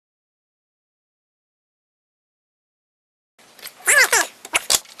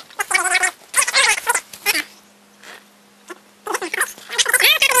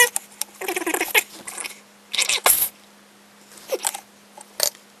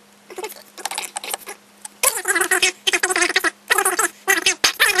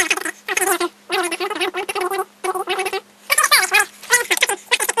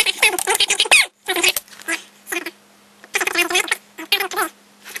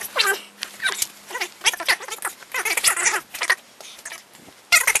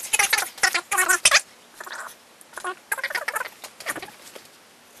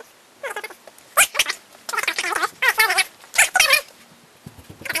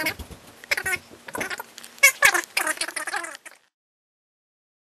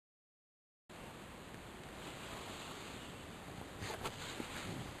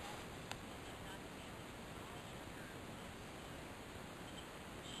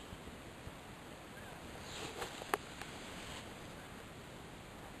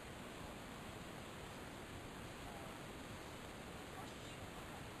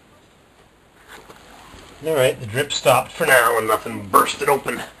Alright, the drip stopped for now and nothing bursted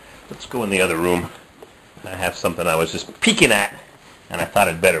open. Let's go in the other room. I have something I was just peeking at, and I thought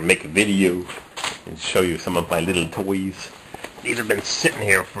I'd better make a video and show you some of my little toys. These have been sitting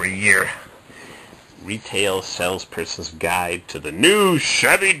here for a year. Retail Salesperson's Guide to the New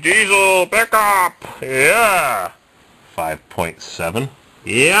Chevy Diesel Pickup! Yeah! 5.7.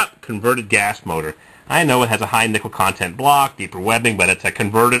 Yeah, converted gas motor. I know it has a high nickel content block, deeper webbing, but it's a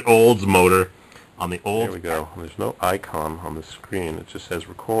converted Olds motor. On the old... There we go. There's no icon on the screen. It just says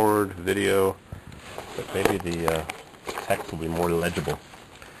record, video, but maybe the text will be more legible.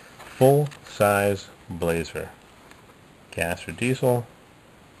 Full-size Blazer. Gas or diesel.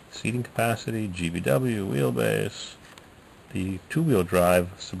 Seating capacity, GVW, wheelbase. The two-wheel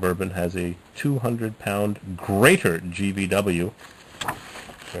drive Suburban has a 200-pound greater GVW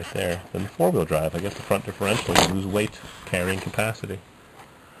right there than the four-wheel drive. I guess the front differential will lose weight carrying capacity.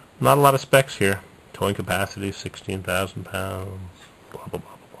 Not a lot of specs here. Towing capacity, 16,000 pounds. Blah, blah,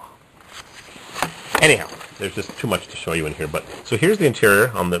 blah, blah, blah. Anyhow, there's just too much to show you in here. But so here's the interior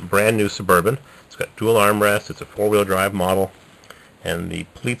on the brand new Suburban. It's got dual armrests. It's a four-wheel drive model. And the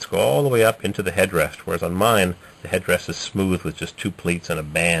pleats go all the way up into the headrest, whereas on mine, the headrest is smooth with just two pleats and a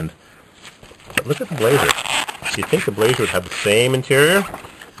band. But look at the Blazer. Do you think the Blazer would have the same interior?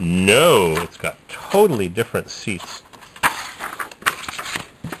 No, it's got totally different seats.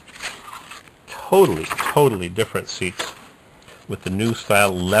 Totally different seats with the new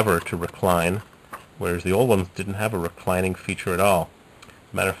style lever to recline, whereas the old ones didn't have a reclining feature at all.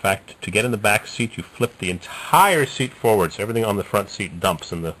 Matter of fact, to get in the back seat, you flip the entire seat forward, so everything on the front seat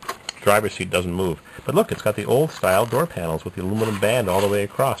dumps and the driver's seat doesn't move. But look, it's got the old style door panels with the aluminum band all the way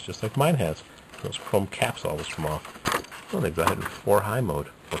across, just like mine has. Those chrome caps always come off. Oh, they've got it in 4 high mode.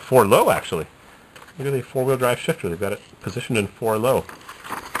 Or 4 low, actually. Look at the four-wheel drive shifter. They've got it positioned in 4 low.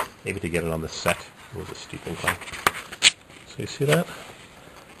 Maybe to get it on the set. It was a steep incline. So you see that?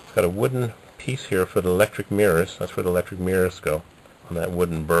 It's got a wooden piece here for the electric mirrors. That's where the electric mirrors go, on that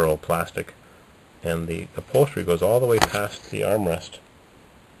wooden burl plastic. And the upholstery goes all the way past the armrest.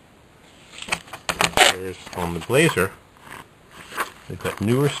 There's on the Blazer, they've got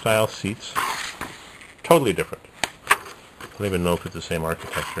newer style seats. Totally different. I don't even know if it's the same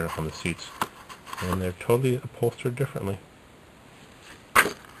architecture on the seats. And they're totally upholstered differently.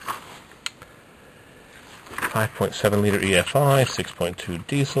 5.7 liter EFI, 6.2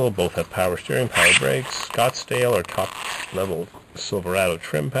 diesel, both have power steering, power brakes, Scottsdale or top level Silverado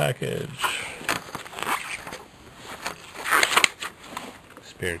trim package.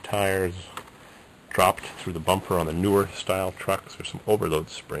 Spare tires dropped through the bumper on the newer style trucks. There's some overload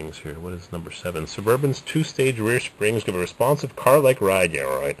springs here. What is number 7? Suburban's 2-stage rear springs give a responsive car-like ride, yeah,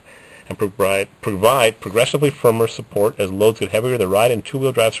 right, and provide progressively firmer support as loads get heavier. The ride in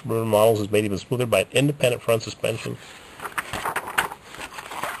two-wheel drive Suburban models is made even smoother by an independent front suspension.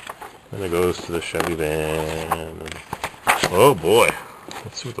 Then it goes to the Chevy van. Oh boy,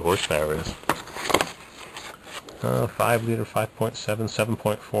 let's see what the horsepower is. 5 liter, 5.7,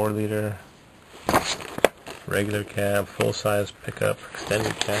 7.4 liter. Regular cab, full-size pickup,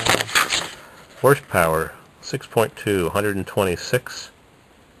 extended cab. Horsepower, 6.2, 126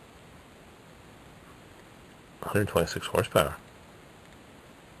 horsepower.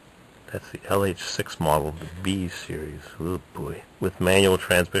 That's the LH6 model, the B series. Oh boy. With manual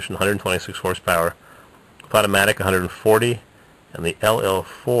transmission, 126 horsepower. With automatic, 140. And the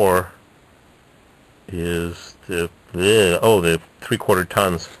LL4 is the 3/4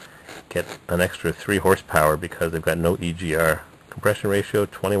 tons. Get an extra 3 horsepower because they've got no EGR. Compression ratio,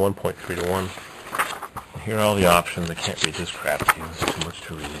 21.3 to 1. Here are all the options. I can't read this crap to you. There's too much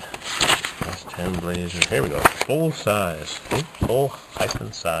to read. That's 10 Blazer. Here we go. Full size. Full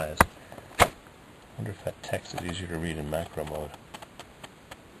hyphen size. I wonder if that text is easier to read in macro mode.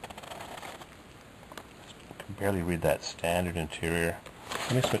 I can barely read that standard interior.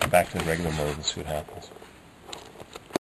 Let me switch back to the regular mode and see what happens.